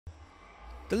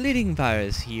the leading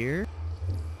virus here,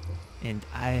 and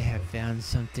I have found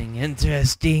something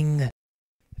interesting.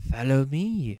 Follow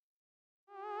me.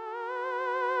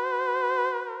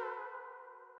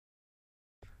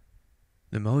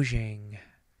 The Mojang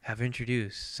have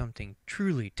introduced something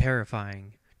truly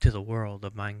terrifying to the world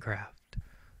of Minecraft.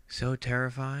 So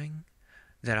terrifying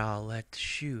that I'll let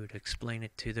Shoot explain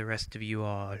it to the rest of you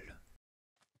all.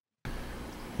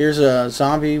 Here's a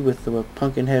zombie with the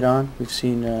pumpkin head on. We've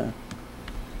seen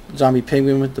Zombie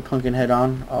Pigman with the pumpkin head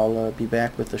on. I'll be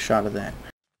back with a shot of that.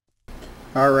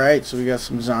 Alright, so we got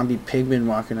some Zombie Pigmen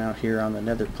walking out here on the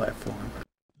nether platform.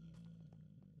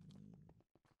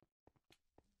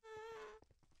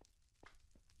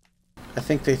 I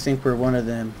think they think we're one of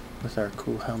them with our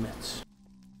cool helmets.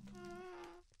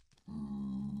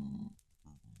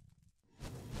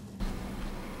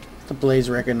 The Blaze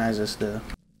recognizes us though.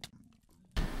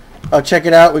 Oh, check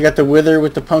it out. We got the Wither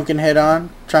with the pumpkin head on,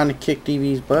 trying to kick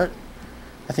DB's butt.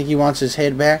 I think he wants his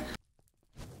head back.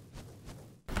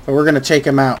 But we're going to take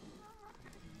him out.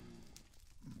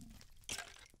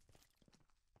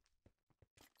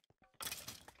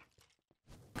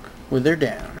 Wither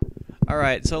down.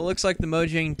 Alright, so it looks like the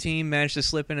Mojang team managed to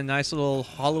slip in a nice little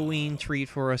Halloween treat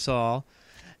for us all.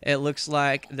 It looks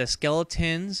like the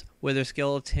skeletons, Wither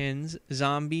skeletons,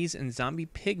 zombies, and zombie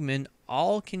pigmen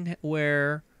all can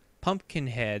wear pumpkin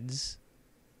heads,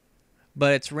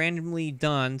 but it's randomly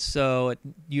done, so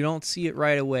you don't see it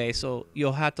right away, so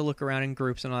you'll have to look around in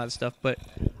groups and all that stuff, but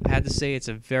I had to say it's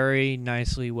a very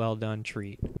nicely well done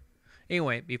treat.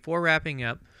 Anyway, before wrapping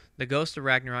up, the Ghost of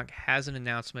Ragnarok has an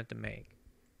announcement to make.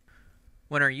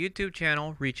 When our YouTube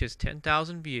channel reaches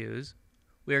 10,000 views,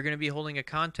 we are going to be holding a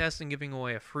contest and giving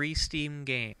away a free Steam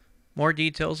game. More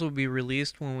details will be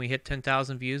released when we hit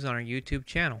 10,000 views on our YouTube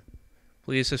channel.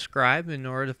 Please subscribe in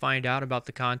order to find out about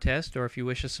the contest or if you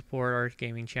wish to support our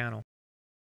gaming channel.